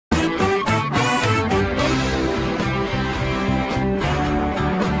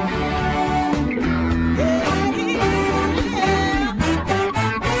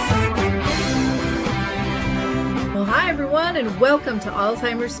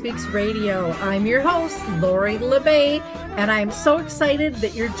Alzheimer Speaks Radio. I'm your host, Lori LeBay, and I'm so excited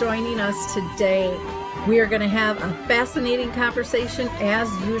that you're joining us today. We are going to have a fascinating conversation as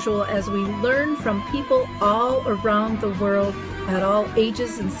usual as we learn from people all around the world at all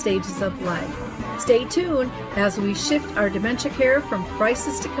ages and stages of life. Stay tuned as we shift our dementia care from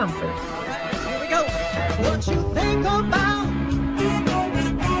crisis to comfort. Here we go. What you think about,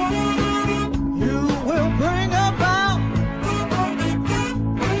 you will bring about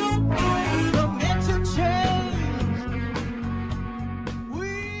the mental change.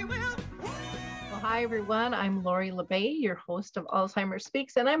 We will. Well, hi, everyone. I'm Lori LeBay, your host of Alzheimer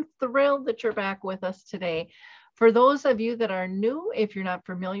Speaks, and I'm thrilled that you're back with us today. For those of you that are new, if you're not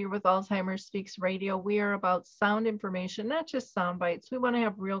familiar with Alzheimer Speaks Radio, we are about sound information, not just sound bites. We want to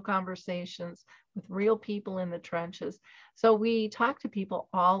have real conversations with real people in the trenches. So we talk to people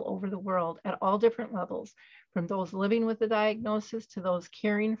all over the world at all different levels, from those living with the diagnosis to those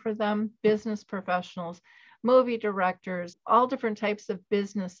caring for them, business professionals, movie directors, all different types of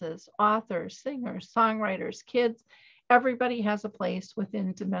businesses, authors, singers, songwriters, kids. Everybody has a place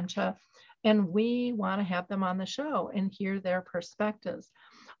within dementia, and we want to have them on the show and hear their perspectives.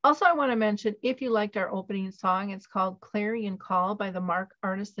 Also, I want to mention, if you liked our opening song, it's called Clarion Call by the Mark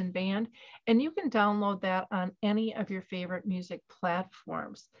Artisan Band, and you can download that on any of your favorite music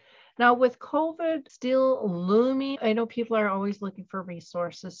platforms. Now, with COVID still looming, I know people are always looking for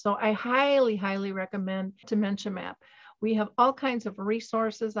resources, so I highly, highly recommend Dementia Map. We have all kinds of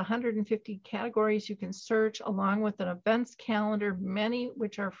resources, 150 categories you can search, along with an events calendar, many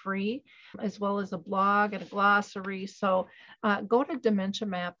which are free, as well as a blog and a glossary. So go to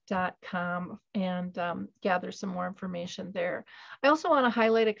dementiamap.com and gather some more information there. I also want to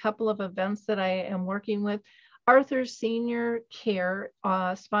highlight a couple of events that I am working with. Arthur's Senior Care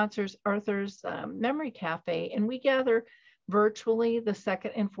sponsors Arthur's Memory Cafe, and we gather virtually the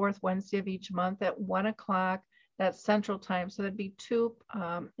second and fourth Wednesday of each month at 1 o'clock. That's Central Time. So that'd be 2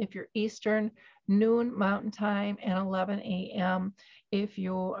 if you're Eastern, noon Mountain Time, and 11 a.m. if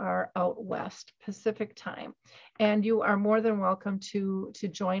you are out West, Pacific Time. And you are more than welcome to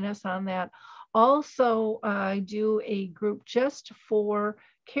join us on that. Also, I do a group just for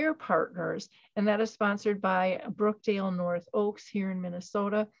care partners, and that is sponsored by Brookdale North Oaks here in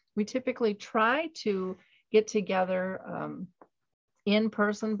Minnesota. We typically try to get together in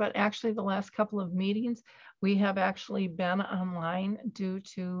person, but actually the last couple of meetings, we have actually been online due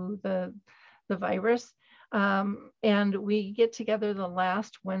to the virus. And we get together the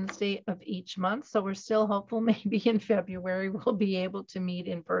last Wednesday of each month. So we're still hopeful maybe in February we'll be able to meet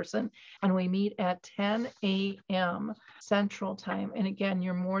in person. And we meet at 10 a.m. Central Time. And again,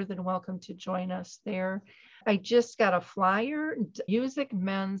 you're more than welcome to join us there. I just got a flyer. Music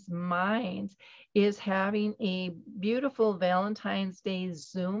Men's Minds is having a beautiful Valentine's Day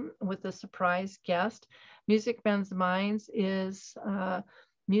Zoom with a surprise guest. Music Men's Minds is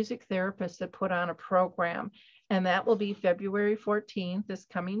music therapists that put on a program, and that will be February 14th, this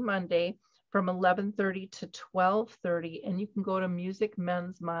coming Monday, from 11:30 to 12:30, and you can go to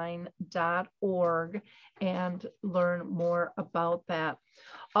musicmensmind.org and learn more about that.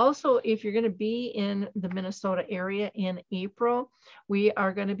 Also, if you're going to be in the Minnesota area in April, we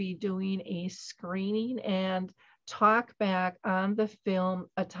are going to be doing a screening and talk back on the film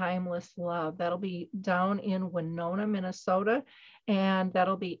A Timeless Love. That'll be down in Winona, Minnesota, and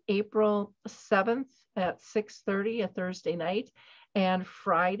that'll be April 7th at 6:30, a Thursday night, and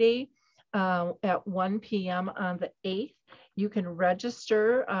Friday at 1 p.m. on the 8th. You can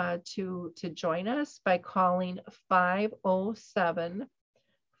register to join us by calling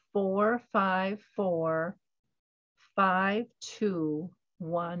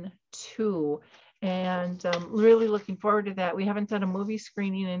 507-454-5212. And really looking forward to that. We haven't done a movie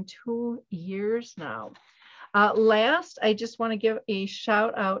screening in 2 years now. Last, I just want to give a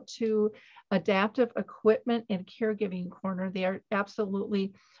shout out to Adaptive Equipment and Caregiving Corner. They are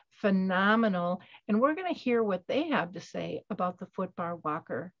absolutely phenomenal. And we're going to hear what they have to say about the footbar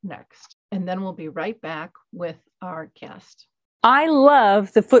walker next. And then we'll be right back with our guest. I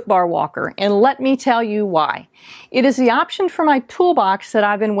love the footbar walker, and let me tell you why. It is the option for my toolbox that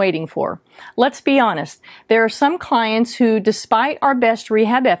I've been waiting for. Let's be honest, there are some clients who, despite our best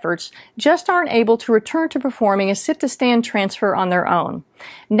rehab efforts, just aren't able to return to performing a sit-to-stand transfer on their own.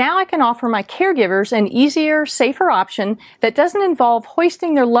 Now I can offer my caregivers an easier, safer option that doesn't involve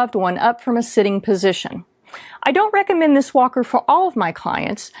hoisting their loved one up from a sitting position. I don't recommend this walker for all of my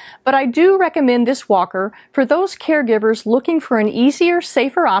clients, but I do recommend this walker for those caregivers looking for an easier,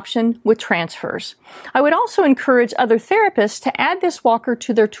 safer option with transfers. I would also encourage other therapists to add this walker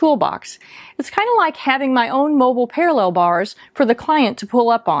to their toolbox. It's kind of like having my own mobile parallel bars for the client to pull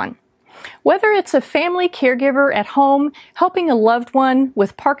up on. Whether it's a family caregiver at home helping a loved one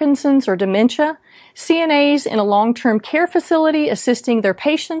with Parkinson's or dementia, CNAs in a long-term care facility assisting their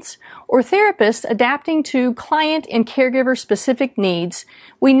patients, or therapists adapting to client and caregiver-specific needs,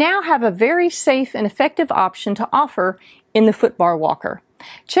 we now have a very safe and effective option to offer in the footbar walker.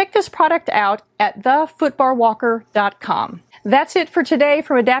 Check this product out at thefootbarwalker.com. That's it for today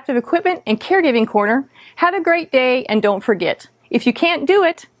from Adaptive Equipment and Caregiving Corner. Have a great day, and don't forget, if you can't do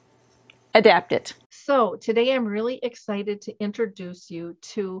it, adapt it. So today I'm really excited to introduce you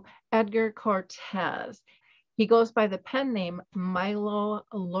to Edgar Cortes. He goes by the pen name Milo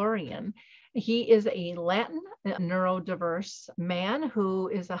Lorien. He is a Latin neurodiverse man who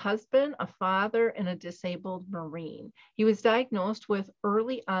is a husband, a father, and a disabled Marine. He was diagnosed with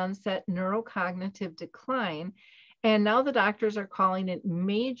early onset neurocognitive decline, and now the doctors are calling it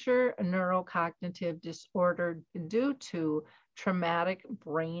major neurocognitive disorder due to traumatic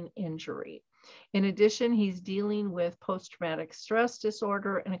brain injury. In addition, he's dealing with post-traumatic stress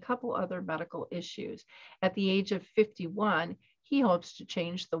disorder and a couple other medical issues. At the age of 51, he hopes to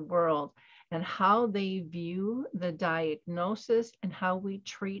change the world and how they view the diagnosis and how we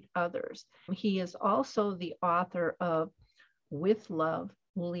treat others. He is also the author of With Love,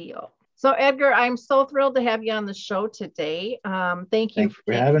 Leo. So Edgar, I'm so thrilled to have you on the show today. Thank you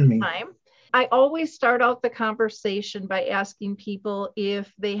for having me. Time. I always start out the conversation by asking people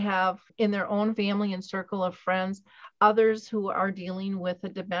if they have in their own family and circle of friends, others who are dealing with a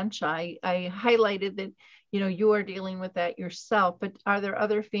dementia. I highlighted that, you are dealing with that yourself, but are there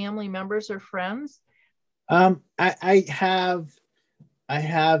other family members or friends? I have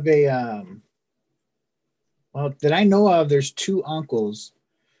a, well, that I know of, there's two uncles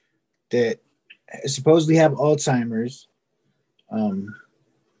that supposedly have Alzheimer's.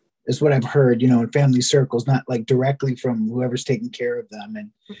 Is what I've heard, in family circles, not like directly from whoever's taking care of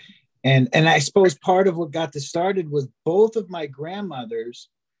them. And I suppose part of what got this started was both of my grandmothers,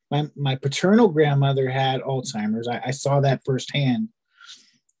 my paternal grandmother had Alzheimer's. I saw that firsthand.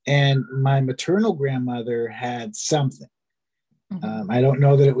 And my maternal grandmother had something. Mm-hmm. I don't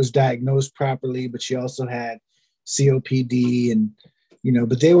know that it was diagnosed properly, but she also had COPD and,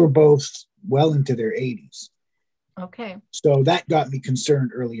 but they were both well into their 80s. Okay. So that got me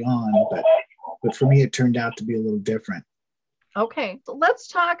concerned early on, but for me, it turned out to be a little different. Okay. So let's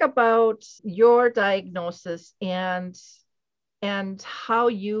talk about your diagnosis and how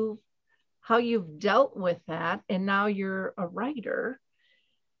you've dealt with that. And now you're a writer,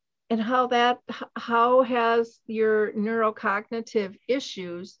 and how has your neurocognitive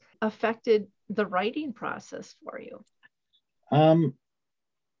issues affected the writing process for you?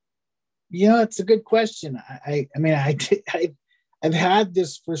 It's a good question. I've had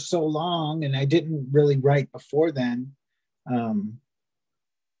this for so long, and I didn't really write before then.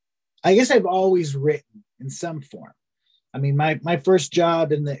 I guess I've always written in some form. I mean, my first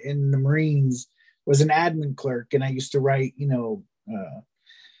job in the Marines was an admin clerk, and I used to write,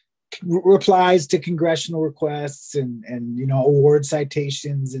 replies to congressional requests and award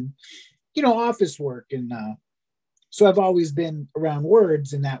citations and office work, and so I've always been around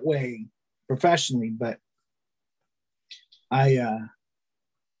words in that way professionally. But I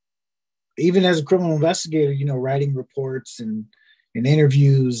even as a criminal investigator, writing reports and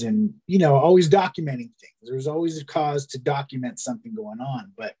interviews and always documenting things. There's always a cause to document something going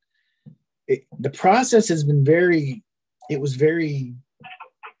on, but the process has been very I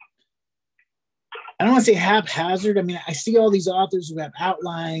don't want to say haphazard. I mean, I see all these authors who have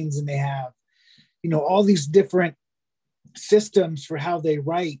outlines and they have, all these different systems for how they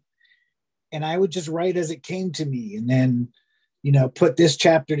write. And I would just write as it came to me, and then, put this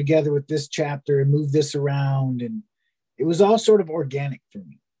chapter together with this chapter and move this around. And it was all sort of organic for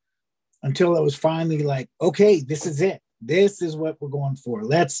me until I was finally like, okay, this is it. This is what we're going for.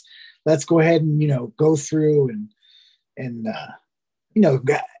 Let's go ahead and, go through and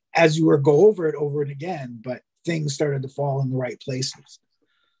as you were go over it over and again, but things started to fall in the right places.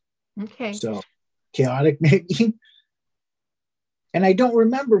 Okay. So chaotic maybe. And I don't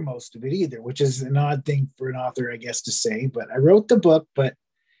remember most of it either, which is an odd thing for an author, I guess, to say. But I wrote the book, but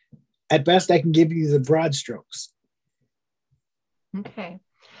at best I can give you the broad strokes. Okay.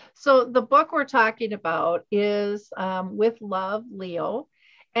 So the book we're talking about is With Love, Leo.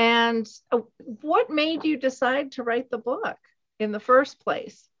 And what made you decide to write the book in the first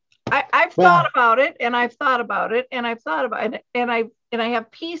place? I've Well, thought about it, and I've thought about it, and I've thought about it, and I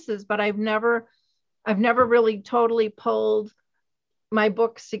have pieces, but I've never really totally pulled my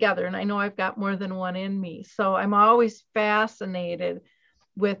books together. And I know I've got more than one in me. So I'm always fascinated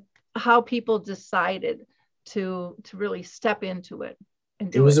with how people decided to really step into it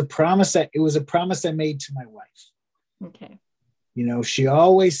and do it. a promise it was a promise I made to my wife. Okay. You know, she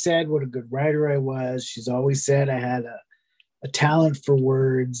always said what a good writer I was. She's always said I had a talent for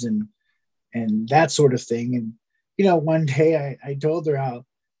words and that sort of thing. And, you know, one day I told her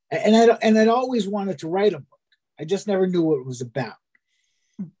I'd always wanted to write a book. I just never knew what it was about.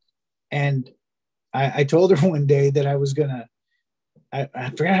 And I told her one day that I was going to, I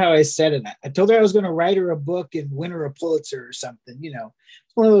forgot how I said it. I told her I was going to write her a book and win her a Pulitzer or something, you know,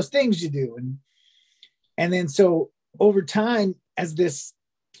 it's one of those things you do. And then so over time, as this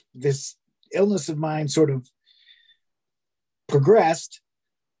illness of mine sort of progressed,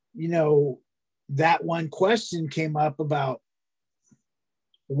 you know, that one question came up about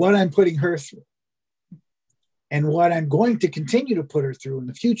what I'm putting her through and what I'm going to continue to put her through in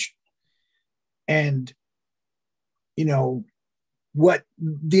the future. And, you know, what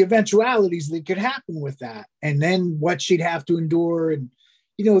the eventualities that could happen with that, and then what she'd have to endure, and,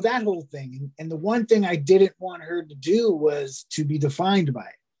 you know, that whole thing. And the one thing I didn't want her to do was to be defined by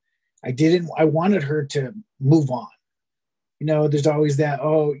it. I wanted her to move on. You know, there's always that,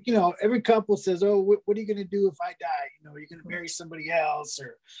 oh, you know, every couple says, oh, what are you going to do if I die? You know, are you going to marry somebody else,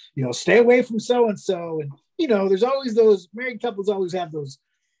 or, you know, stay away from so-and-so. And, you know, there's always those married couples always have those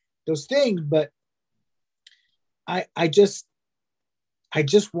things. But I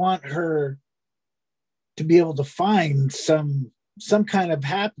just want her to be able to find some kind of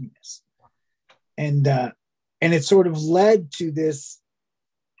happiness. And it sort of led to this,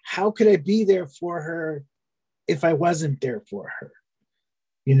 how could I be there for her if I wasn't there for her?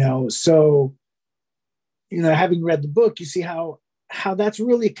 You know, so, you know, having read the book, you see how that's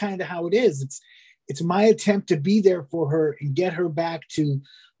really kind of how it is. It's my attempt to be there for her and get her back to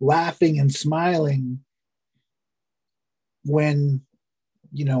laughing and smiling when,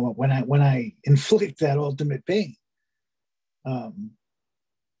 you know, when I inflict that ultimate pain. And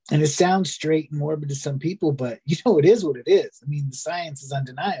it sounds straight and morbid to some people, but, you know, it is what it is. I mean, the science is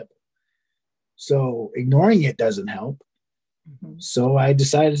undeniable. So ignoring it doesn't help. Mm-hmm. So I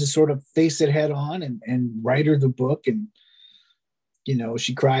decided to sort of face it head on and write her the book. And, you know,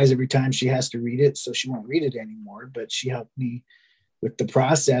 she cries every time she has to read it, so she won't read it anymore. But she helped me with the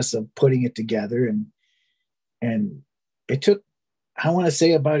process of putting it together. And it took, I want to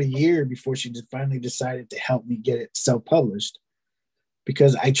say, about a year before she finally decided to help me get it self-published,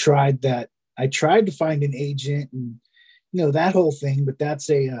 because I tried to find an agent and, you know, that whole thing, but that's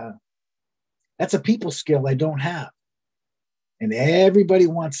a people skill I don't have. And everybody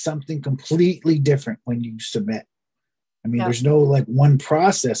wants something completely different when you submit. I mean, There's no like one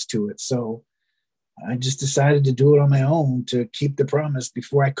process to it. So I just decided to do it on my own to keep the promise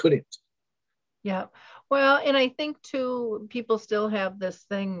before I couldn't. Yeah. Well, and I think too, people still have this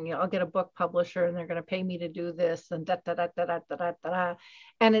thing, you know, I'll get a book publisher and they're going to pay me to do this and da, da, da, da, da, da, da, da.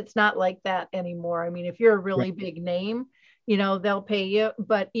 And it's not like that anymore. I mean, if you're a really big name, you know, they'll pay you.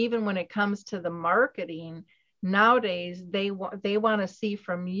 But even when it comes to the marketing, nowadays, they want to see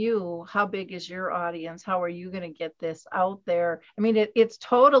from you, how big is your audience? How are you going to get this out there? I mean, it's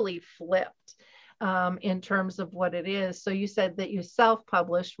totally flipped. In terms of what it is. So you said that you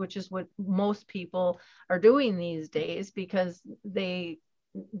self-published, which is what most people are doing these days, because the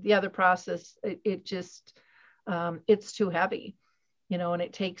other process, it just, it's too heavy, you know, and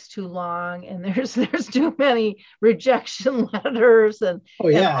it takes too long, and there's too many rejection letters and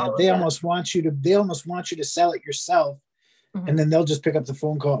they almost want you to sell it yourself. Mm-hmm. And then they'll just pick up the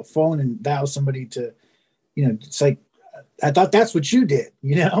phone and dial somebody to, you know, it's like, I thought that's what you did,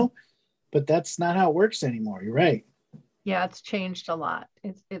 you know. But that's not how it works anymore. You're right. Yeah, it's changed a lot.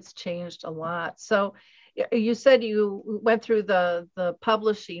 It's changed a lot. So you said you went through the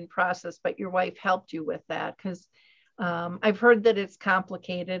publishing process, but your wife helped you with that, because I've heard that it's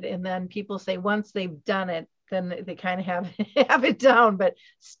complicated. And then people say once they've done it, then they kind of have it down. But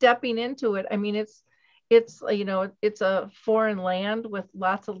stepping into it, I mean, it's you know, it's a foreign land with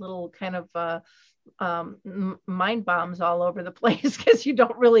lots of little kind of mind bombs all over the place, because you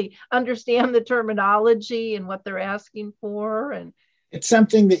don't really understand the terminology and what they're asking for. And it's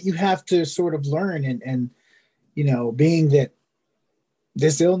something that you have to sort of learn. And you know, being that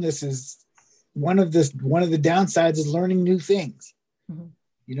this illness is one of the downsides is learning new things. Mm-hmm.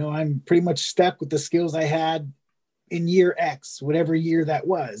 You know, I'm pretty much stuck with the skills I had in year X, whatever year that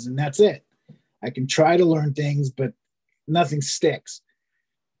was, and that's it. I can try to learn things, but nothing sticks.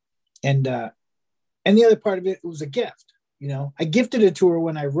 And the other part of it was a gift. I gifted it to her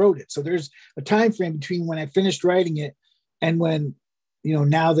when I wrote it. So there's a time frame between when I finished writing it and when,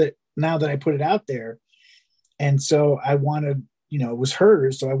 now that I put it out there. And so I wanted, it was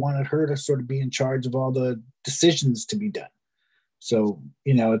hers. So I wanted her to sort of be in charge of all the decisions to be done. So,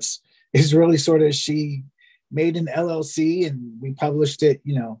 it's really sort of, she made an LLC and we published it.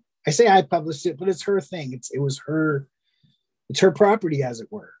 I say I published it, but it's her thing. It's her property, as it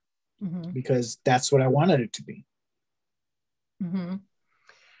were, because that's what I wanted it to be. Mm-hmm.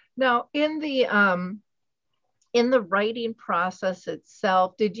 Now, in the writing process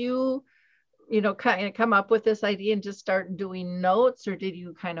itself, did you, kind of come up with this idea and just start doing notes, or did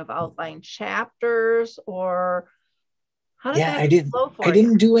you kind of outline chapters, or how did that flow for you? I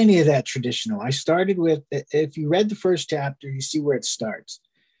didn't do any of that traditional. I started with, if you read the first chapter, you see where it starts,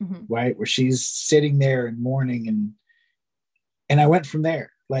 right? Where she's sitting there and mourning, and I went from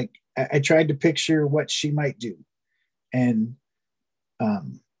there. Like I tried to picture what she might do, and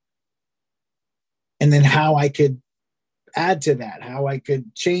then how I could add to that, how I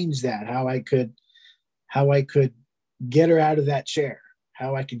could change that, how I could get her out of that chair,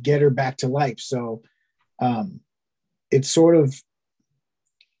 how I could get her back to life. So it's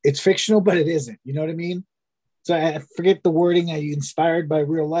fictional, but it isn't, you know what I mean? So I forget the wording, I inspired by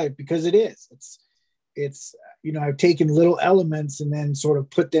real life, because it is, it's I've taken little elements and then sort of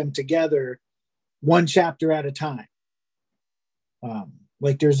put them together one chapter at a time.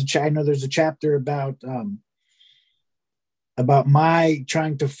 Like there's a chapter about my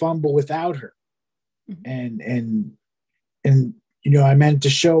trying to fumble without her. And I meant to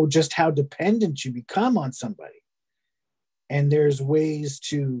show just how dependent you become on somebody. And there's ways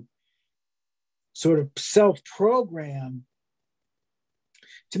to sort of self-program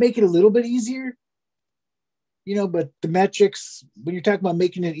to make it a little bit easier, but the metrics, when you're talking about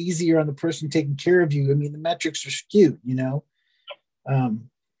making it easier on the person taking care of you, I mean, the metrics are skewed,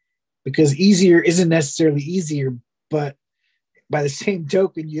 because easier isn't necessarily easier, but by the same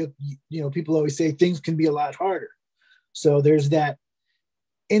token, people always say things can be a lot harder. So there's that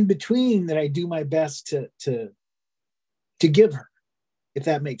in between that I do my best to give her, if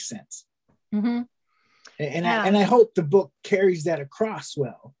that makes sense. And I hope the book carries that across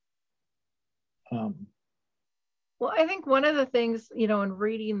well. Well, I think one of the things, in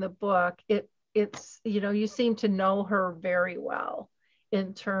reading the book, it's you seem to know her very well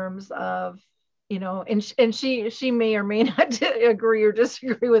in terms of, and she may or may not agree or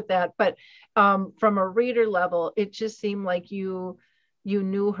disagree with that, but from a reader level, it just seemed like you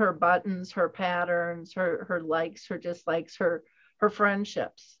knew her buttons, her patterns, her likes, her dislikes, her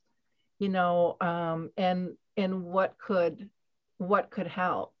friendships, and what could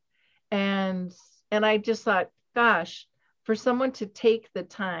help. And I just thought, gosh, for someone to take the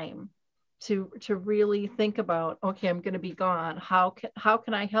time to really think about, okay, I'm going to be gone. How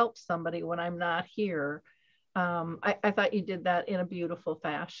can I help somebody when I'm not here? I thought you did that in a beautiful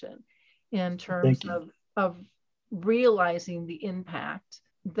fashion in terms of realizing the impact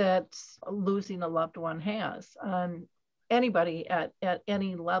that losing a loved one has on anybody at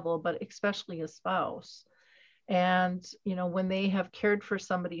any level, but especially a spouse. And, when they have cared for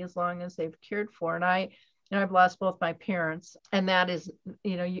somebody as long as they've cared for, and I've lost both my parents, and that is,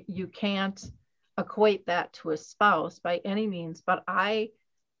 you can't equate that to a spouse by any means, but I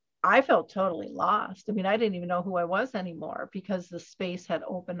felt totally lost. I mean, I didn't even know who I was anymore because the space had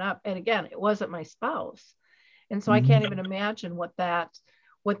opened up. And again, it wasn't my spouse. And so I can't even imagine what that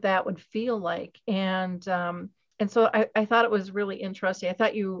would feel like. And so I thought it was really interesting. I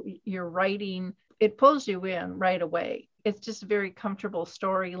thought your writing, it pulls you in right away. It's just a very comfortable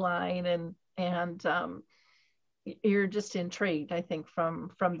storyline, and you're just intrigued, I think, from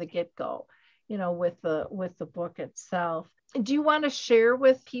the get-go, with the book itself. Do you want to share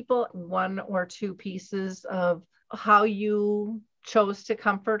with people one or two pieces of how you chose to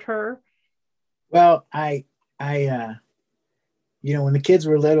comfort her? Well, I when the kids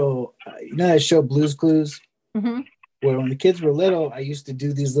were little, that show Blue's Clues? Mm-hmm. Well, when the kids were little, I used to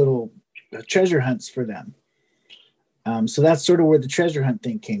do these little treasure hunts for them. So that's sort of where the treasure hunt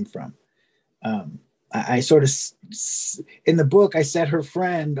thing came from. I sort of, in the book, I set her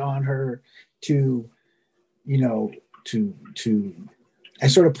friend on her to I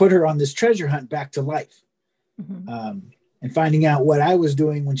sort of put her on this treasure hunt back to life. And finding out what I was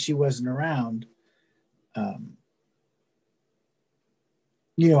doing when she wasn't around.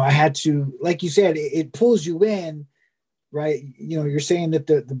 I had to, like you said, it pulls you in, right? You're saying that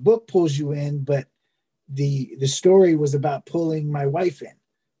the book pulls you in, but the story was about pulling my wife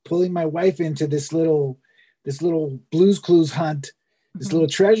into this little Blue's Clues hunt this little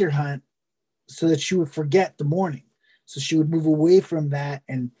treasure hunt so that she would forget the morning. So she would move away from that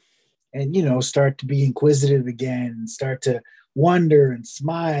and start to be inquisitive again and start to wonder and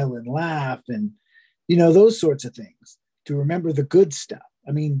smile and laugh and, those sorts of things, to remember the good stuff.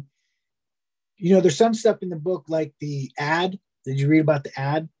 I mean, there's some stuff in the book like the ad. Did you read about the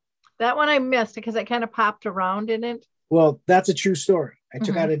ad? That one I missed because it kind of popped around in it. Well, that's a true story. I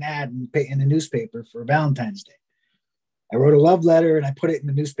took out an ad in the newspaper for Valentine's Day. I wrote a love letter and I put it in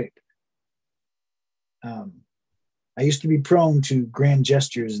the newspaper. I used to be prone to grand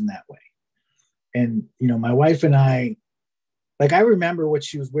gestures in that way. And, my wife and I remember what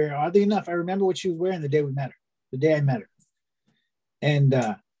she was wearing. Oddly enough, I remember what she was wearing the day I met her. And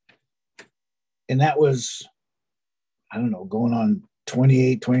that was, I don't know, going on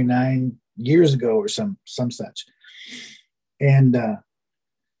 28, 29 years ago or some such. And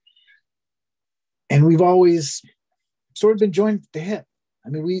we've always sort of been joined at the hip. I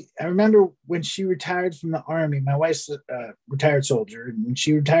mean, I remember when she retired from the Army, my wife's a retired soldier, and when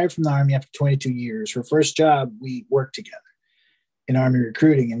she retired from the Army after 22 years, her first job, we worked together in Army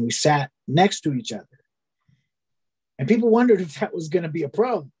recruiting, and we sat next to each other. And people wondered if that was going to be a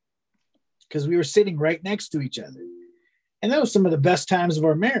problem because we were sitting right next to each other. And that was some of the best times of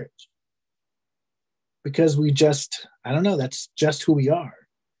our marriage because we just, I don't know, that's just who we are.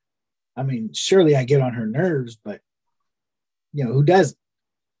 I mean, surely I get on her nerves, but who doesn't?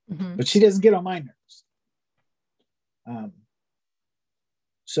 Mm-hmm. But she doesn't get on my nerves.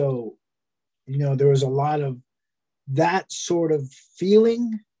 So, there was a lot of that sort of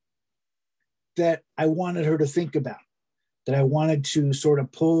feeling that I wanted her to think about, that I wanted to sort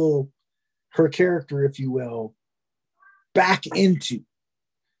of pull her character, if you will, back into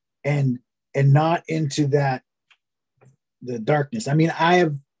and not into the darkness. I mean, I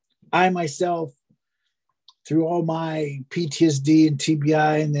myself, through all my PTSD and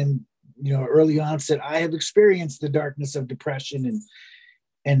TBI and then, early onset, I have experienced the darkness of depression.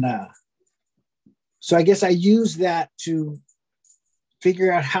 And so I guess I used that to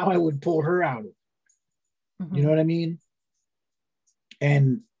figure out how I would pull her out of it. Mm-hmm. You know what I mean?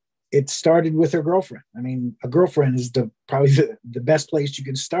 And it started with her girlfriend. I mean, a girlfriend is probably the best place you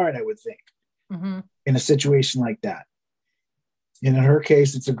can start, I would think, in a situation like that. And in her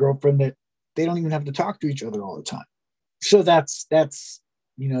case, it's a girlfriend that they don't even have to talk to each other all the time. So that's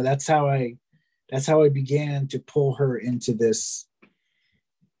how I began to pull her into this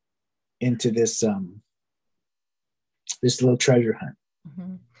little treasure hunt.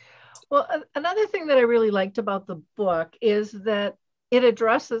 Mm-hmm. Well, another thing that I really liked about the book is that it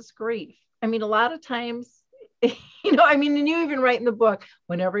addresses grief. I mean, a lot of times, and you even write in the book,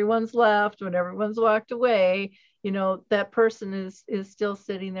 when everyone's left, when everyone's walked away, that person is still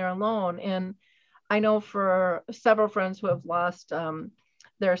sitting there alone. And I know for several friends who have lost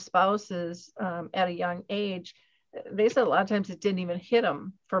their spouses at a young age, they said a lot of times it didn't even hit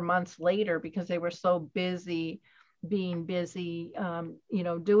them for months later because they were so busy being busy,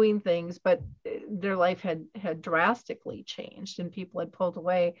 doing things, but their life had drastically changed and people had pulled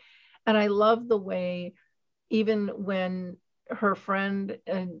away. And I love the way, even when her friend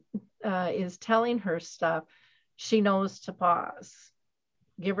is telling her stuff, she knows to pause,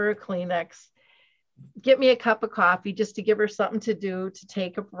 give her a Kleenex, get me a cup of coffee, just to give her something to do, to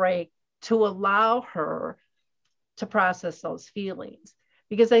take a break, to allow her to process those feelings.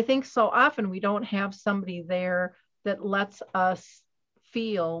 Because I think so often we don't have somebody there that lets us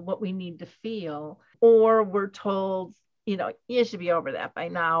feel what we need to feel, or we're told, you should be over that by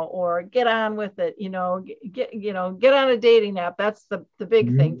now, or get on with it, get on a dating app. That's the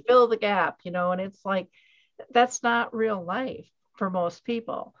big thing, fill the gap, and it's like, that's not real life for most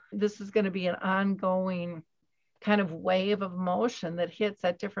people. This is going to be an ongoing kind of wave of emotion that hits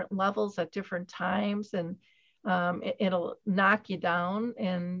at different levels at different times, and it'll knock you down,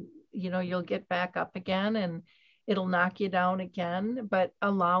 and you'll get back up again, and it'll knock you down again. But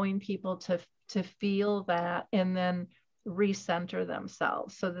allowing people to feel that and then recenter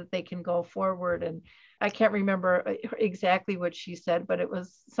themselves so that they can go forward. And I can't remember exactly what she said, but it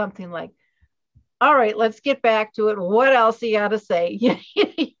was something like, all right, let's get back to it. What else you got to say?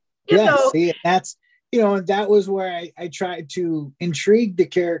 See, that's, that was where I tried to intrigue the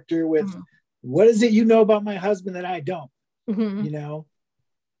character with, what is it about my husband that I don't,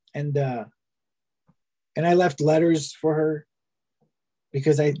 and I left letters for her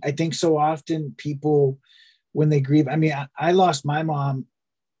because I think so often people, when they grieve, I mean, I lost my mom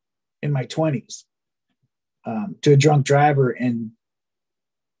in my 20s to a drunk driver, and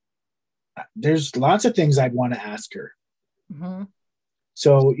there's lots of things I'd want to ask her.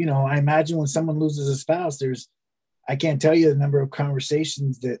 So, I imagine when someone loses a spouse, there's I can't tell you the number of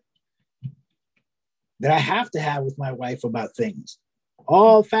conversations that I have to have with my wife about things,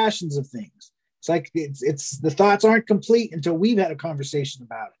 all fashions of things. It's like it's the thoughts aren't complete until we've had a conversation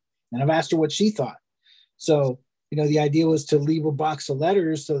about it. And I've asked her what she thought. So, the idea was to leave a box of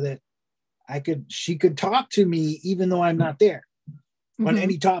letters so that she could talk to me even though I'm not there on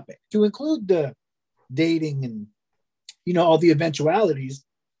any topic, to include the dating and, all the eventualities.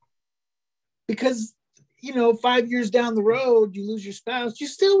 Because, 5 years down the road, you lose your spouse, you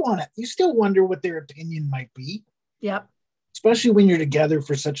still want it. You still wonder what their opinion might be. Yep. Especially when you're together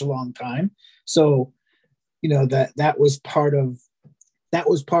for such a long time. So, that was part of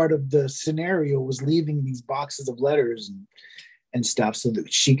the scenario, was leaving these boxes of letters and stuff so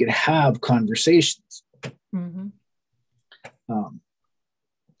that she could have conversations. Mm-hmm.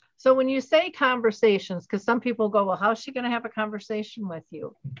 So when you say conversations, because some people go, well, how's she going to have a conversation with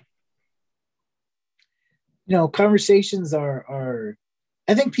you? Conversations are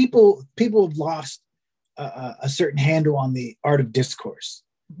I think people have lost a certain handle on the art of discourse,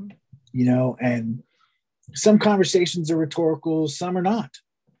 and some conversations are rhetorical, some are not.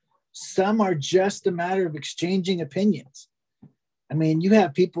 Some are just a matter of exchanging opinions. I mean, you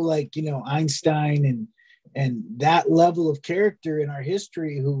have people like, Einstein and that level of character in our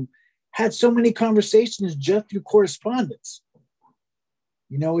history who had so many conversations just through correspondence.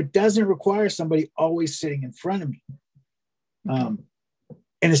 It doesn't require somebody always sitting in front of me.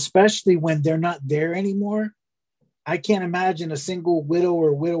 And especially when they're not there anymore, I can't imagine a single widow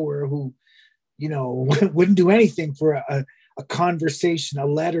or widower who, wouldn't do anything for a conversation, a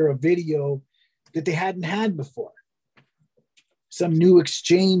letter, a video that they hadn't had before. Some new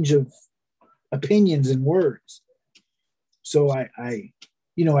exchange of opinions and words. So I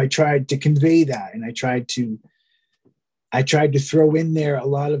tried to convey that, and I tried to throw in there a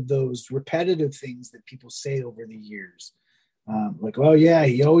lot of those repetitive things that people say over the years. Like, oh yeah,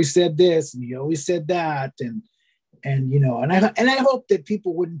 he always said this and he always said that. And I hope that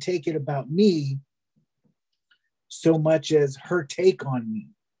people wouldn't take it about me so much as her take on me,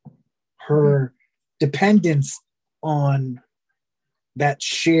 her dependence on that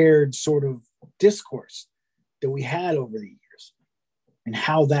shared sort of discourse that we had over the years, and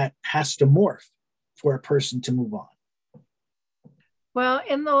how that has to morph for a person to move on. Well,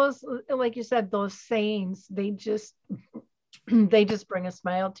 in those, like you said, those sayings, they just bring a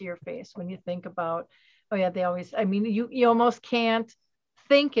smile to your face when you think about, oh yeah, they always, I mean, you almost can't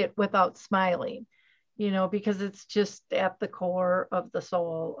think it without smiling, because it's just at the core of the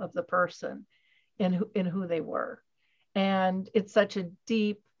soul of the person and who they were. And it's such a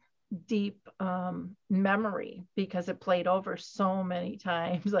deep memory, because it played over so many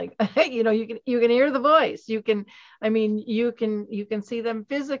times. Like, you can hear the voice, you can see them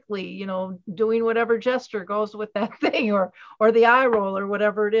physically, doing whatever gesture goes with that thing, or the eye roll, or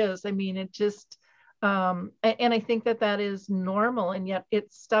whatever it is. I mean, it just and I think that is normal, and yet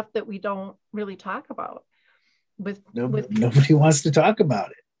it's stuff that we don't really talk about. Nobody wants to talk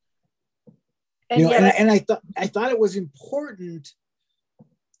about it. And I thought it was important.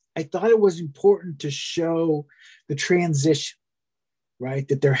 I thought it was important to show the transition, right?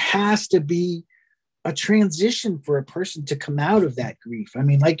 That there has to be a transition for a person to come out of that grief. I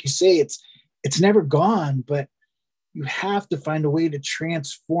mean, like you say, it's never gone, but you have to find a way to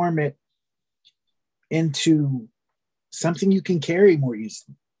transform it into something you can carry more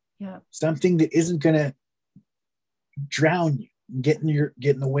easily. Yeah. Something that isn't going to drown you, get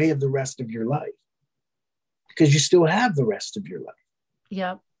in the way of the rest of your life, because you still have the rest of your life.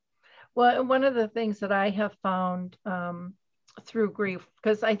 Yeah. Well, one of the things that I have found through grief,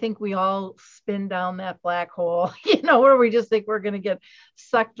 because I think we all spin down that black hole, where we just think we're going to get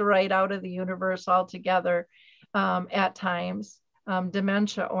sucked right out of the universe altogether at times,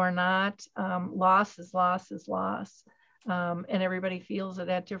 dementia or not, loss is loss is loss. And everybody feels it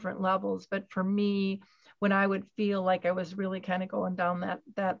at different levels. But for me, when I would feel like I was really kind of going down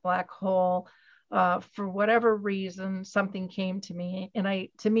that black hole, for whatever reason, something came to me. And I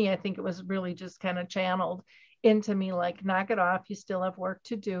think it was really just kind of channeled into me, like, knock it off. You still have work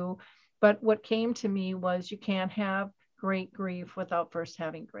to do. But what came to me was, you can't have great grief without first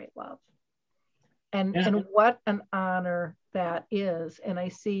having great love. And what an honor that is. And I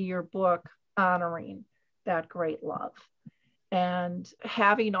see your book honoring that great love, and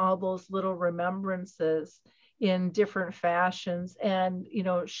having all those little remembrances in different fashions, and,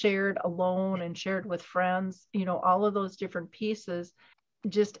 shared alone and shared with friends, all of those different pieces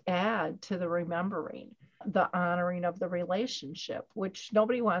just add to the remembering, the honoring of the relationship, which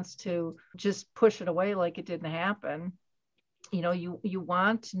nobody wants to just push it away like it didn't happen. You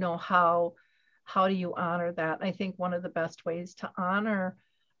want to know how how do you honor that? I think one of the best ways to honor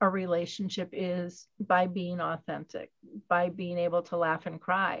a relationship is by being authentic, by being able to laugh and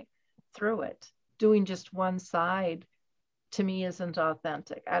cry through it. Doing just one side, to me, isn't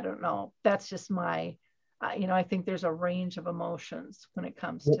authentic. I don't know. That's just my, I think there's a range of emotions when it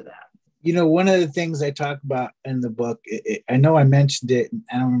comes to that. One of the things I talk about in the book, I know I mentioned it, and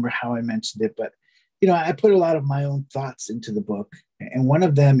I don't remember how I mentioned it, but, I put a lot of my own thoughts into the book. And one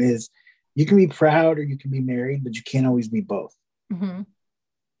of them is you can be proud or you can be married, but you can't always be both. Mm-hmm.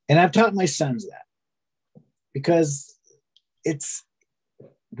 And I've taught my sons that because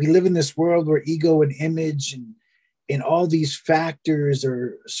we live in this world where ego and image and all these factors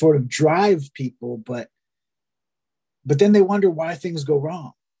are sort of drive people, but then they wonder why things go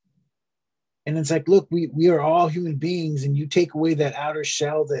wrong. And it's like, look, we are all human beings, and you take away that outer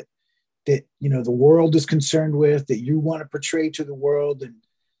shell that the world is concerned with, that you want to portray to the world. And,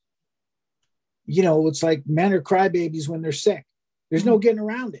 it's like men are crybabies when they're sick. There's no getting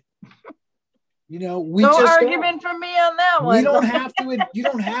around it. We no just argument from me on that one. You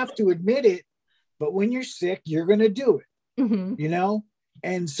don't have to admit it, but when you're sick, you're going to do it, mm-hmm.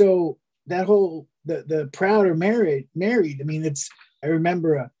 And so that whole, the proud or married, I mean, I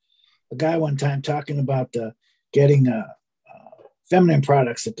remember a guy one time talking about getting feminine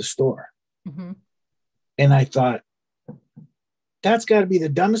products at the store. Mm-hmm. And I thought, that's got to be the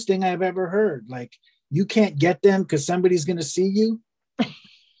dumbest thing I've ever heard. Like, you can't get them because somebody's going to see you.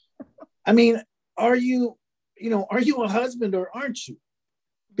 I mean, are you a husband or aren't you?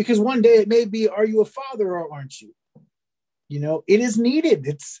 Because one day it may be, are you a father or aren't you? It is needed.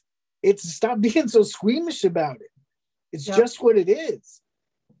 It's stop being so squeamish about it. It's just what it is.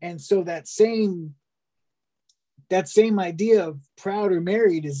 And so that same idea of proud or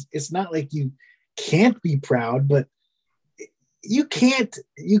married it's not like you can't be proud, but you can't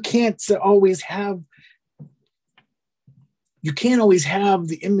always have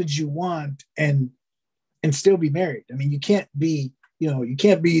the image you want and still be married. I mean, you can't be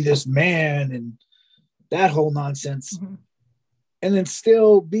this man and that whole nonsense, mm-hmm. and then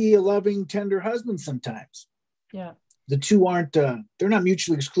still be a loving, tender husband sometimes. Yeah. The two aren't, they're not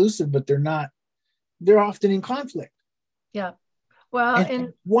mutually exclusive, but they're often in conflict. Yeah. Well,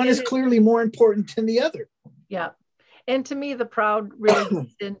 and one is clearly more important than the other. Yeah. And to me, the proud really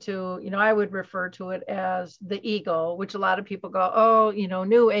gets into, I would refer to it as the ego, which a lot of people go, oh,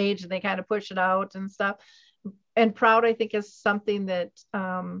 new age, and they kind of push it out and stuff. And proud, I think, is something that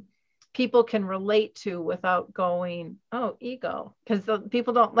people can relate to without going, oh, ego, because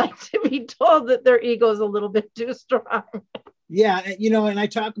people don't like to be told that their ego is a little bit too strong. Yeah. And I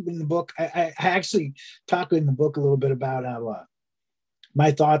talk in the book, I actually talk in the book a little bit about how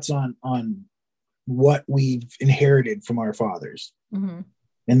my thoughts on what we've inherited from our fathers mm-hmm.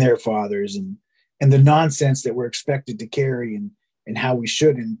 and their fathers and the nonsense that we're expected to carry and how we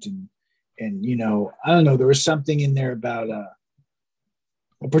shouldn't. And I don't know, there was something in there about a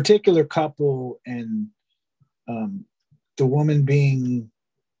particular couple and the woman being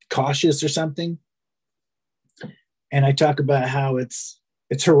cautious or something. And I talk about how it's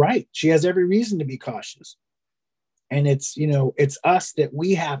her right. She has every reason to be cautious. And it's us that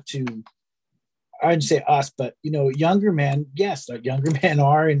we have to, I'd say us, but, younger men, yes, younger men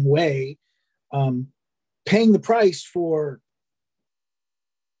are in a way paying the price for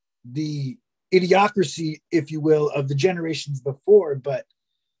the idiocracy, if you will, of the generations before, but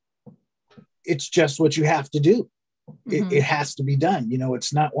it's just what you have to do. Mm-hmm. It has to be done.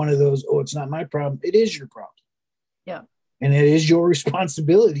 It's not one of those, oh, it's not my problem. It is your problem. Yeah. And it is your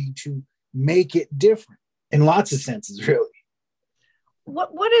responsibility to make it different in lots of senses, really.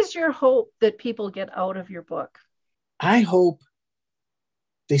 What is your hope that people get out of your book? I hope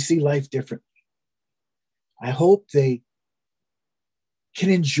they see life differently. I hope they can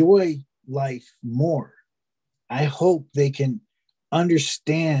enjoy life more. I hope they can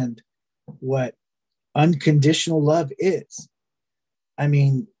understand what unconditional love is. I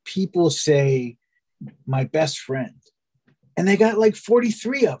mean, people say, my best friend, and they got like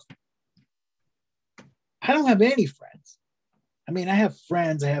 43 of them. I don't have any friends. I mean, I have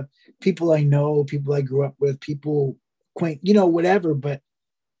friends, I have people I know, people I grew up with, people whatever, but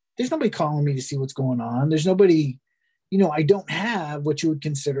there's nobody calling me to see what's going on. There's nobody, I don't have what you would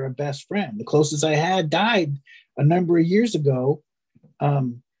consider a best friend. The closest I had died a number of years ago. I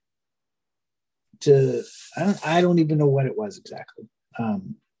don't even know what it was exactly.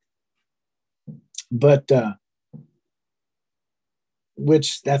 But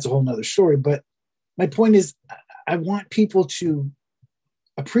which that's a whole nother story. But my point is, I want people to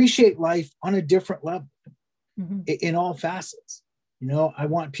appreciate life on a different level, mm-hmm. in all facets. I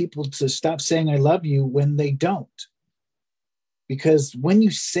want people to stop saying I love you when they don't. Because when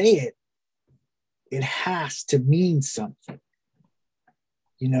you say it, it has to mean something,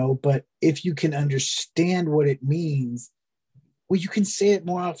 but if you can understand what it means, well, you can say it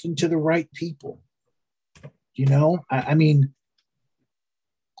more often to the right people. I mean,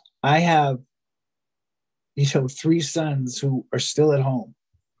 I have, 3 sons who are still at home,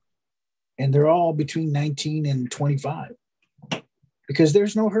 and they're all between 19 and 25 because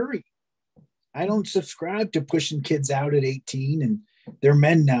there's no hurry. I don't subscribe to pushing kids out at 18 and they're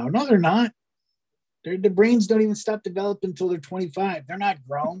men now. No, they're not. Their brains don't even stop developing until they're 25. They're not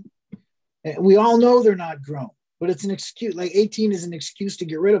grown. We all know they're not grown, but it's an excuse. Like 18 is an excuse to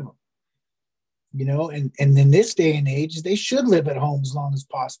get rid of them. And in this day and age, they should live at home as long as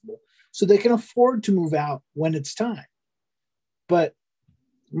possible so they can afford to move out when it's time. But,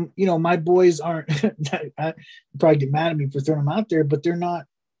 my boys aren't, I probably get mad at me for throwing them out there, but they're not,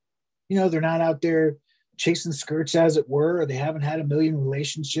 they're not out there chasing skirts, as it were, or they haven't had a million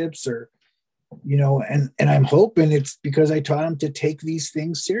relationships or, and I'm hoping it's because I taught them to take these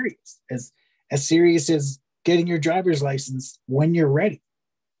things serious, as serious as getting your driver's license when you're ready.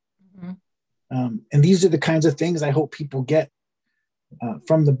 Mm-hmm. And these are the kinds of things I hope people get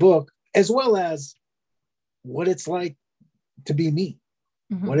from the book, as well as what it's like to be me,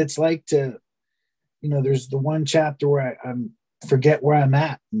 mm-hmm. what it's like to, there's the one chapter where I forget where I'm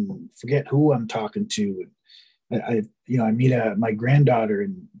at and forget who I'm talking to. And I meet my granddaughter,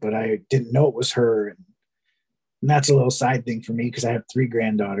 but I didn't know it was her. And that's a little side thing for me because I have 3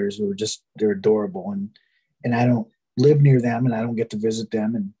 granddaughters who they're adorable. And I don't live near them and I don't get to visit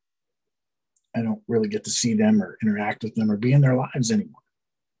them. And I don't really get to see them or interact with them or be in their lives anymore.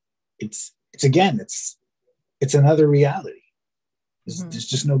 It's another reality. Mm-hmm. There's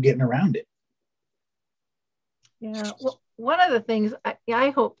just no getting around it. Yeah. Well, one of the things I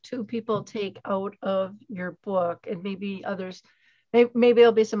hope too people take out of your book, and maybe others, maybe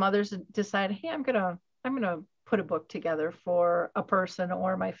there'll be some others that decide, hey, I'm gonna put a book together for a person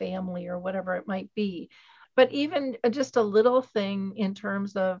or my family or whatever it might be. But even just a little thing in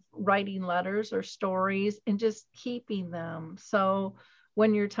terms of writing letters or stories and just keeping them. So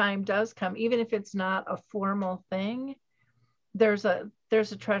when your time does come, even if it's not a formal thing, there's a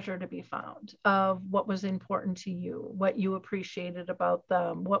treasure to be found of what was important to you, what you appreciated about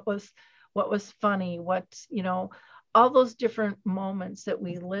them, what was funny, all those different moments that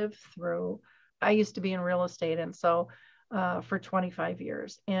we live through. I used to be in real estate, and so for 25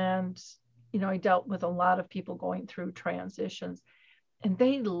 years, and I dealt with a lot of people going through transitions, and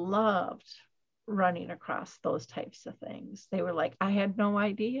they loved running across those types of things. They were like, I had no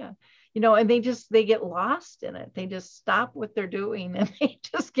idea, and they get lost in it. They just stop what they're doing and they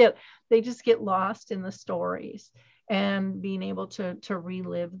just get lost in the stories and being able to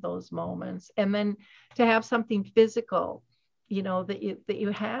relive those moments, and then to have something physical, that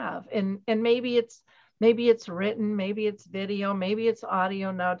you have, and maybe it's written, maybe it's video, maybe it's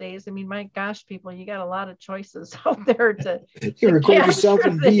audio nowadays. I mean, my gosh, people, you got a lot of choices out there you can record yourself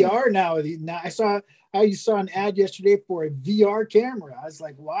in VR now. I saw an ad yesterday for a VR camera. I was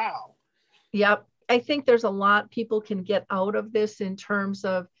like, wow. Yep. I think there's a lot people can get out of this in terms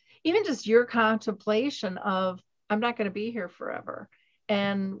of even just your contemplation of, I'm not going to be here forever.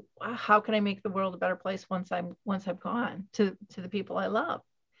 And how can I make the world a better place once I'm gone, to the people I love?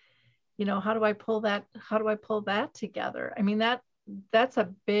 How do I pull that together? I mean, that's a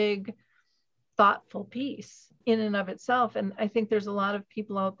big, thoughtful piece in and of itself. And I think there's a lot of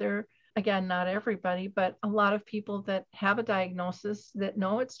people out there, again, not everybody, but a lot of people that have a diagnosis that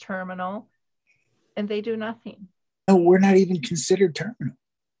know it's terminal and they do nothing. No, we're not even considered terminal.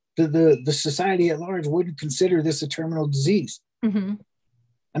 The society at large wouldn't consider this a terminal disease. Mm-hmm.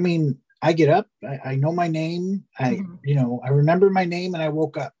 I mean, I get up, I know my name, I remember my name and I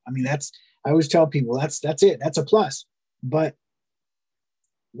woke up. I mean, I always tell people that's it. That's a plus. But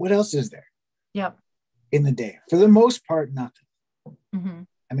what else is there? Yep. In the day? For the most part, nothing. Mm-hmm.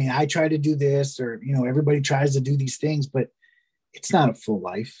 I mean, I try to do this, or, everybody tries to do these things, but it's not a full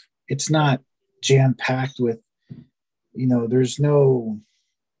life. It's not jam-packed with, there's no,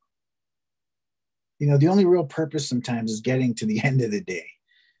 the only real purpose sometimes is getting to the end of the day.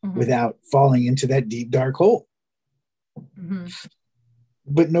 Mm-hmm. Without falling into that deep, dark hole. Mm-hmm.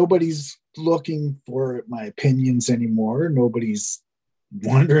 But nobody's looking for my opinions anymore. Nobody's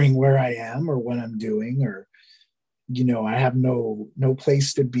wondering where I am or what I'm doing, or, I have no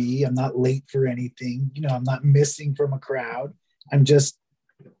place to be. I'm not late for anything. I'm not missing from a crowd. I just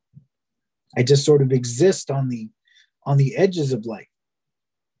sort of exist on the edges of life.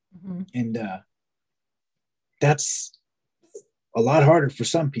 Mm-hmm. And that's a lot harder for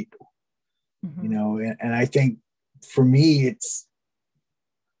some people, Mm-hmm. you know, and I think for me, it's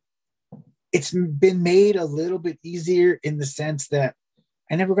been made a little bit easier in the sense that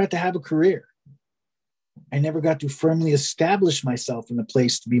I never got to have a career. I never got to firmly establish myself in a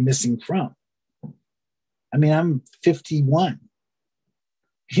place to be missing from. I mean, I'm 51,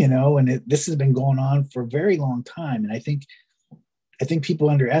 you know, and this has been going on for a very long time. And I think people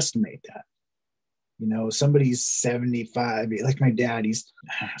underestimate that. You know, somebody's 75, like my dad, he's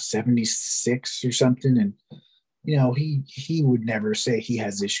 76 or something. And, you know, he would never say he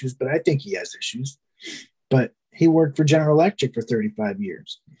has issues, but I think he has issues. But he worked for General Electric for 35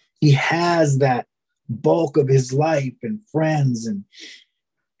 years. He has that bulk of his life and friends and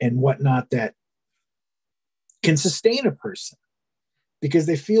whatnot that can sustain a person because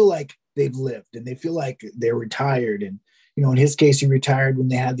they feel like they've lived and they feel like they're retired. And, you know, in his case, he retired when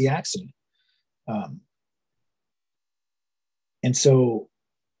they had the accident. And so,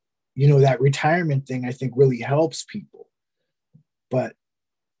 you know, that retirement thing, I think really helps people, but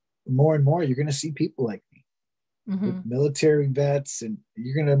more and more, you're going to see people like me, with military vets, and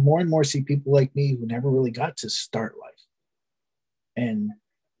you're going to more and more see people like me who never really got to start life. And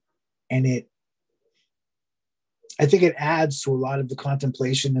I think it adds to a lot of the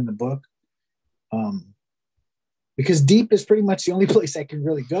contemplation in the book, because deep is pretty much the only place I can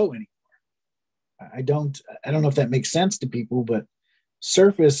really go anymore. I don't know if that makes sense to people, but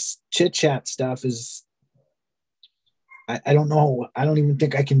surface chit chat stuff is, I don't know. I don't even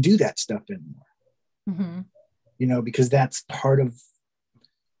think I can do that stuff anymore, you know, because that's part of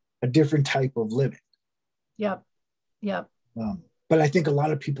a different type of living. Yep. But I think a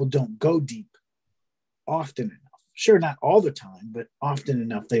lot of people don't go deep often enough. Sure, not all the time, but often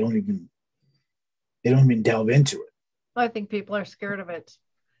enough they don't even delve into it. I think people are scared of it.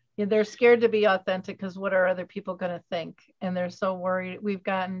 Yeah, they're scared to be authentic because what are other people going to think? And they're so worried. We've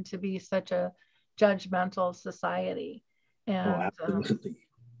gotten to be such a judgmental society. And, absolutely.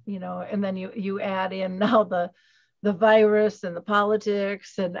 You know, and then you add in now the virus and the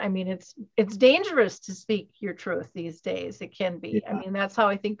politics. And I mean, it's dangerous to speak your truth these days. It can be. Yeah. I mean, that's how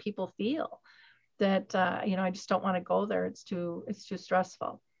I think people feel, that, you know, I just don't want to go there. It's too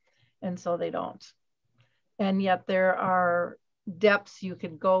stressful. And so they don't. And yet there are depths you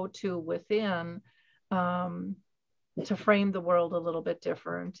could go to within, to frame the world a little bit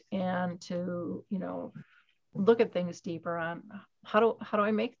different and to, you know, look at things deeper on how do I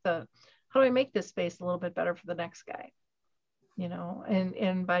make this space a little bit better for the next guy, you know,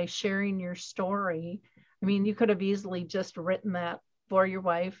 and by sharing your story, I mean, you could have easily just written that for your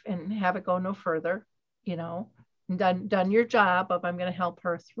wife and have it go no further, you know, and done your job of, I'm going to help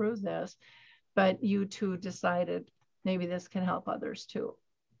her through this, but you two decided maybe this can help others too.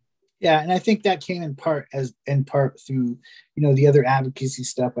 Yeah, and I think that came in part through, you know, the other advocacy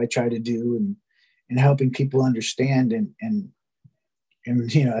stuff I try to do and helping people understand and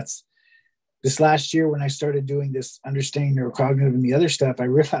you know, it's this last year when I started doing this understanding neurocognitive and the other stuff, I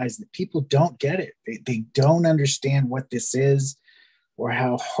realized that people don't get it. They don't understand what this is or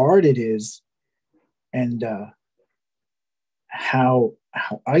how hard it is and how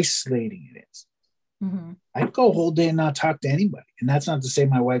isolating it is. I'd go a whole day and not talk to anybody. And that's not to say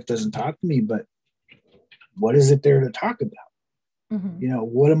my wife doesn't talk to me, but what is it there to talk about? You know,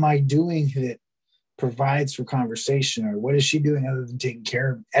 what am I doing that provides for conversation, or what is she doing other than taking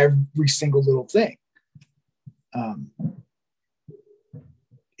care of every single little thing?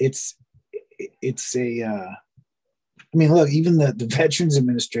 It's a, I mean, look, even the Veterans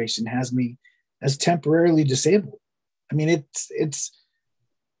Administration has me as temporarily disabled. I mean, it's,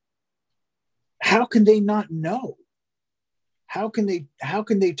 how can they not know? How can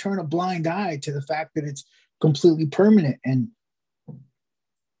they turn a blind eye to the fact that it's completely permanent and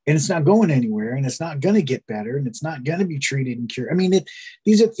it's not going anywhere and it's not going to get better and it's not going to be treated and cured? I mean,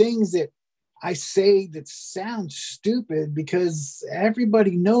 these are things that I say that sound stupid because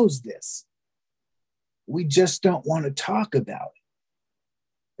everybody knows this. We just don't want to talk about it.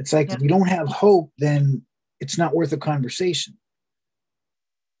 It's like, if you don't have hope, then it's not worth a conversation.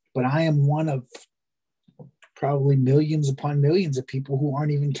 But I am one of probably millions upon millions of people who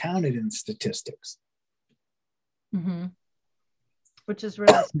aren't even counted in statistics. Which is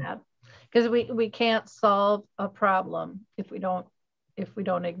really sad, because we can't solve a problem if we don't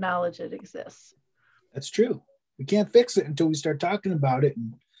acknowledge it exists. That's true. We can't fix it until we start talking about it,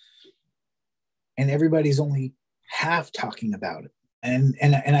 and everybody's only half talking about it. And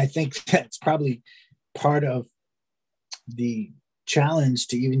I think that's probably part of the challenge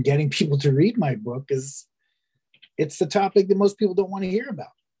to even getting people to read my book, is it's the topic that most people don't want to hear about.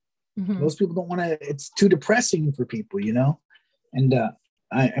 Most people don't want to, it's too depressing for people, you know? And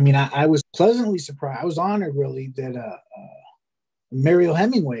I was pleasantly surprised. I was honored, really, that Mariel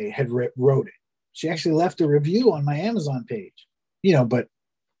Hemingway had wrote it. She actually left a review on my Amazon page. But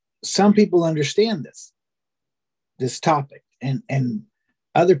some people understand this topic, and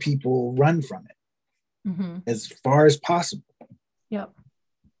other people run from it as far as possible. Yep.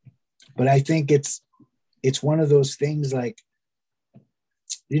 But I think it's one of those things, like,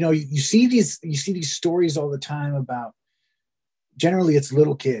 you see these stories all the time about, generally it's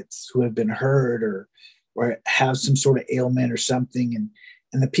little kids who have been hurt or have some sort of ailment or something,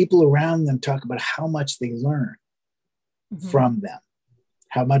 and the people around them talk about how much they learn from them,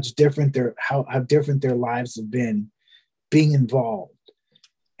 how different their lives have been being involved.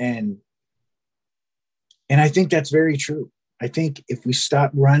 And I think that's very true. I think if we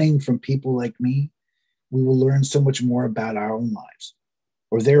stop running from people like me, we will learn so much more about our own lives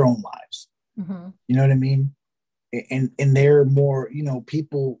or their own lives. You know what I mean? And they're more,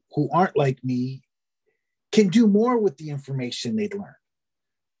 people who aren't like me can do more with the information they'd learn,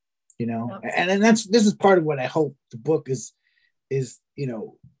 Yep. And this is part of what I hope the book is,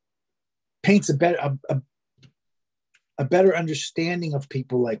 paints a better understanding of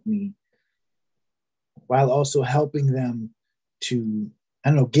people like me, while also helping them to,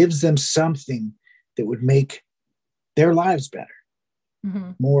 gives them something that would make their lives better,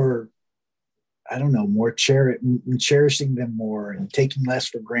 more, more cherishing them more and taking less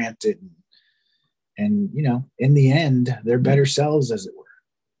for granted. And, in the end, they're better selves, as it were.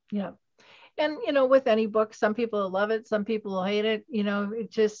 Yeah. And, with any book, some people love it, some people will hate it, it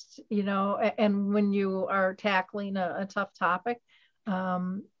just, and when you are tackling a tough topic,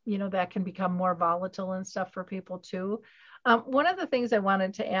 that can become more volatile and stuff for people too. One of the things I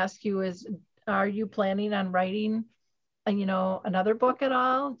wanted to ask you is, are you planning on writing, another book at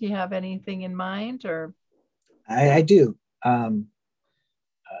all? Do you have anything in mind? Or I do.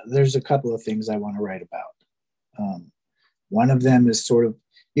 There's a couple of things I want to write about. One of them is sort of,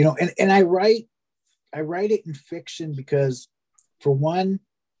 and I write it in fiction because, for one,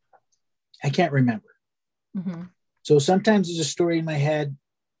 I can't remember. So sometimes there's a story in my head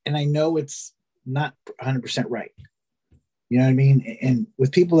and I know it's not 100% right. You know what I mean? And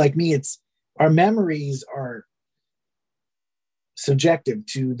with people like me, our memories are subjective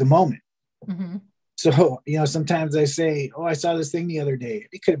to the moment. So, sometimes I say, oh, I saw this thing the other day.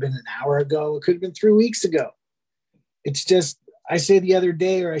 It could have been an hour ago. It could have been 3 weeks ago. It's just, I say the other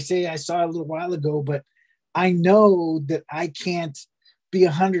day, or I say I saw it a little while ago, but I know that I can't be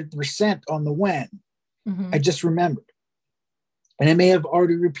 100% on the when. I just remembered. And I may have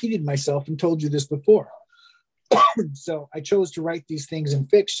already repeated myself and told you this before. So I chose to write these things in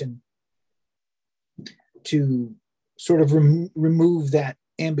fiction to sort of remove that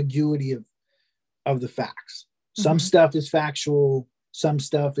ambiguity of the facts. Some stuff is factual. Some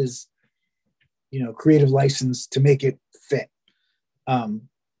stuff is, creative license to make it fit.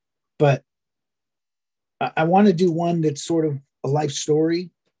 But I want to do one that's sort of a life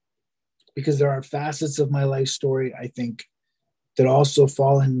story, because there are facets of my life story, I think, that also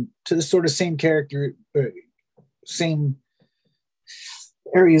fall into the sort of same character, same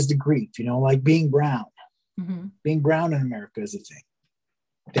areas to grief, like being brown. Being brown in America is a thing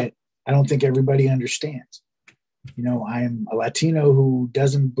that I don't think everybody understands. I am a Latino who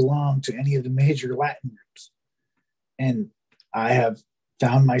doesn't belong to any of the major Latin groups. And I have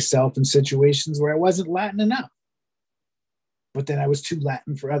found myself in situations where I wasn't Latin enough, but then I was too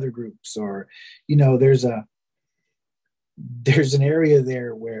Latin for other groups. Or, there's an area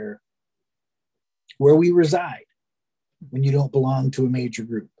there where we reside when you don't belong to a major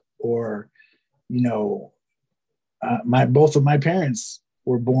group. Or, both of my parents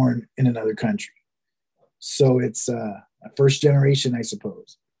were born in another country. So it's a first generation, I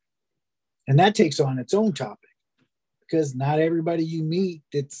suppose. And that takes on its own topic, because not everybody you meet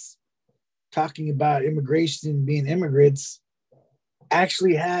that's talking about immigration and being immigrants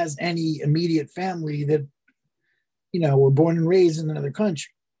actually has any immediate family that, were born and raised in another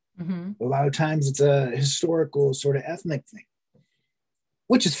country. A lot of times it's a historical sort of ethnic thing,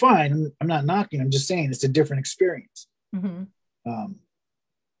 which is fine. I'm not knocking. I'm just saying it's a different experience.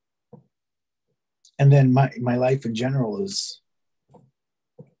 And then my life in general it's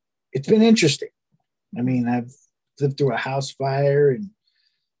been interesting. I mean, I've lived through a house fire, and,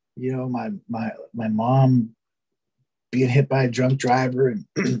 my mom being hit by a drunk driver. And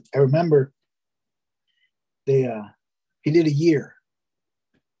I remember he did a year,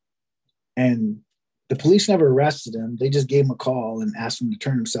 and the police never arrested him. They just gave him a call and asked him to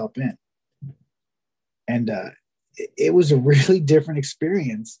turn himself in. And it was a really different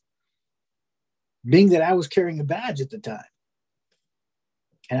experience, being that I was carrying a badge at the time.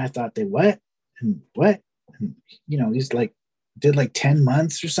 And I thought, they what? And what? And, he's like, did like 10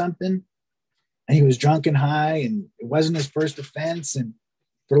 months or something. And he was drunk and high, and it wasn't his first offense. And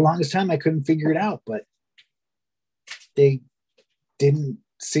for the longest time, I couldn't figure it out, but they didn't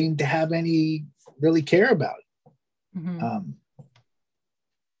seem to have any really care about it. Mm-hmm.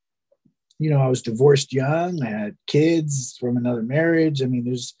 I was divorced young. I had kids from another marriage. I mean,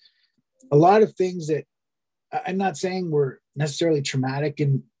 there's a lot of things that I'm not saying were necessarily traumatic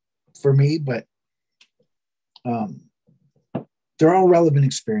for me, but they're all relevant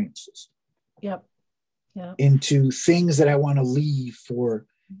experiences. Yep. Yeah. Into things that I want to leave for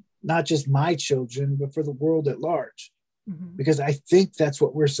not just my children, but for the world at large. Mm-hmm. Because I think that's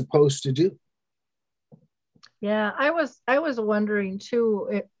what we're supposed to do. Yeah, I was wondering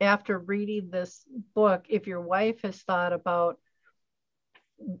too, after reading this book, if your wife has thought about,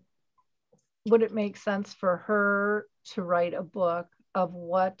 would it make sense for her to write a book of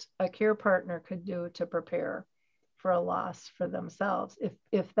what a care partner could do to prepare for a loss for themselves,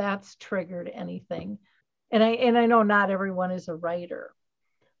 if that's triggered anything. And I know not everyone is a writer,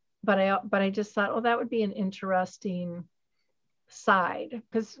 but I just thought, oh, that would be an interesting side,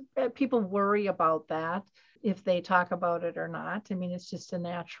 because people worry about that, if they talk about it or not. I mean, it's a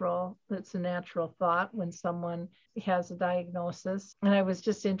natural thought when someone has a diagnosis. And I was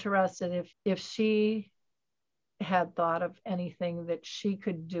just interested if she had thought of anything that she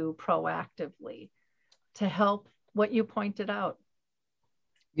could do proactively to help what you pointed out.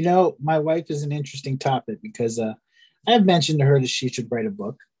 My wife is an interesting topic, because I've mentioned to her that she should write a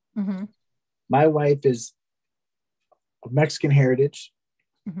book. Mm-hmm. My wife is of Mexican heritage.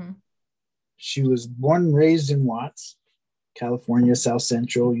 Mm-hmm. She was born and raised in Watts, California, South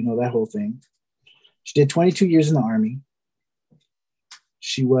Central, that whole thing. She did 22 years in the Army.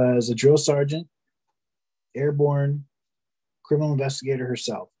 She was a drill sergeant, airborne, criminal investigator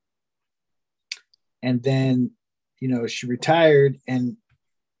herself. And then, she retired, and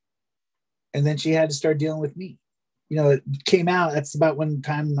then she had to start dealing with me. It came out, that's about when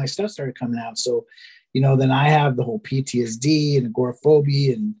time my stuff started coming out. So, then I have the whole PTSD and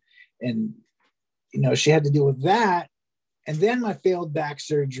agoraphobia, and she had to deal with that. And then my failed back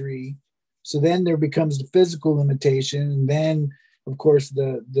surgery. So then there becomes the physical limitation. And then, of course,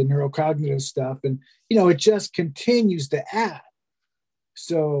 the neurocognitive stuff. And, it just continues to add.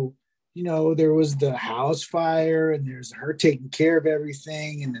 So, there was the house fire, and there's her taking care of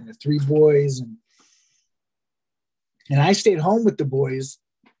everything. And then the 3 boys. And I stayed home with the boys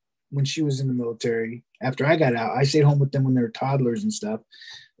when she was in the military. After I got out, I stayed home with them when they were toddlers and stuff.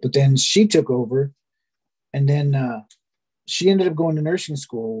 But then she took over. And then she ended up going to nursing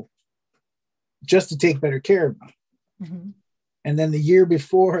school just to take better care of me. Mm-hmm. And then the year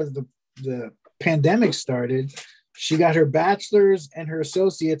before the pandemic started, she got her bachelor's and her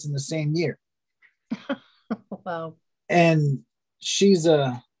associates in the same year. Wow. And she's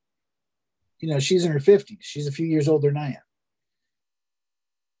she's in her 50s. She's a few years older than I am.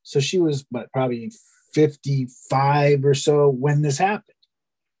 So she was probably 55 or so when this happened.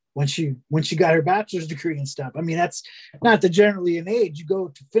 When she got her bachelor's degree and stuff. I mean, that's not the generally an age you go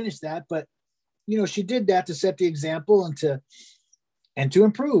to finish that, but she did that to set the example and to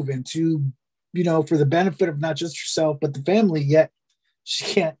improve and to, for the benefit of not just herself, but the family, yet she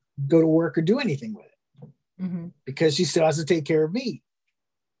can't go to work or do anything with it. Mm-hmm. Because she still has to take care of me.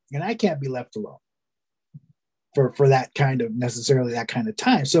 And I can't be left alone for that kind of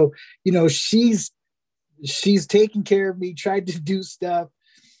time. So, she's taking care of me, tried to do stuff.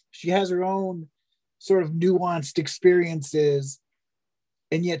 She has her own sort of nuanced experiences,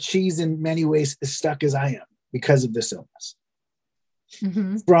 and yet she's in many ways as stuck as I am because of this illness.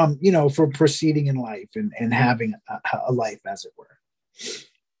 Mm-hmm. From proceeding in life and having a life, as it were.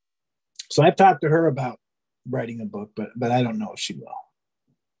 So I've talked to her about writing a book, but I don't know if she will.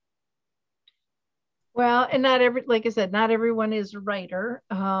 Well, and like I said, not everyone is a writer,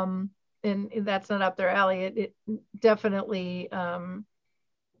 and that's not up their alley. It definitely.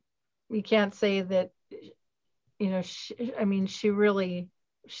 You can't say that, she's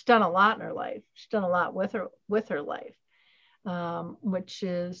done a lot in her life. She's done a lot with her life, which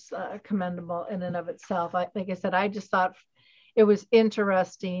is commendable in and of itself. Like I said, I just thought it was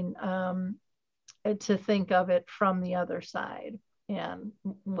interesting to think of it from the other side and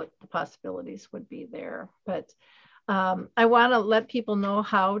what the possibilities would be there. But I want to let people know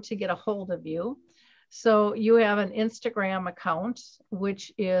how to get a hold of you. So you have an Instagram account,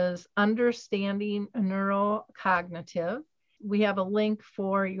 which is Understanding Neurocognitive. We have a link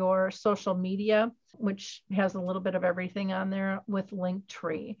for your social media, which has a little bit of everything on there with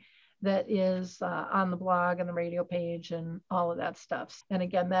Linktree. that is on the blog and the radio page and all of that stuff. And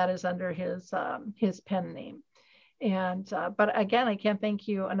again, that is under his pen name. And but again, I can't thank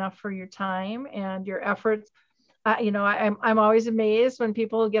you enough for your time and your efforts. I'm always amazed when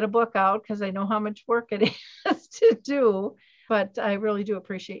people get a book out because I know how much work it is to do. But I really do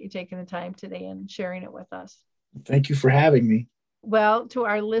appreciate you taking the time today and sharing it with us. Thank you for having me. Well, to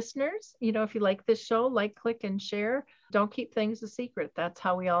our listeners, if you like this show, like, click, and share. Don't keep things a secret. That's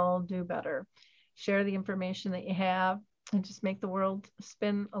how we all do better. Share the information that you have and just make the world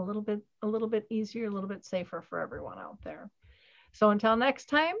spin a little bit easier, a little bit safer for everyone out there. So until next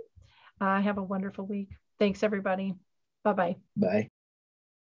time, have a wonderful week. Thanks, everybody. Bye-bye. Bye.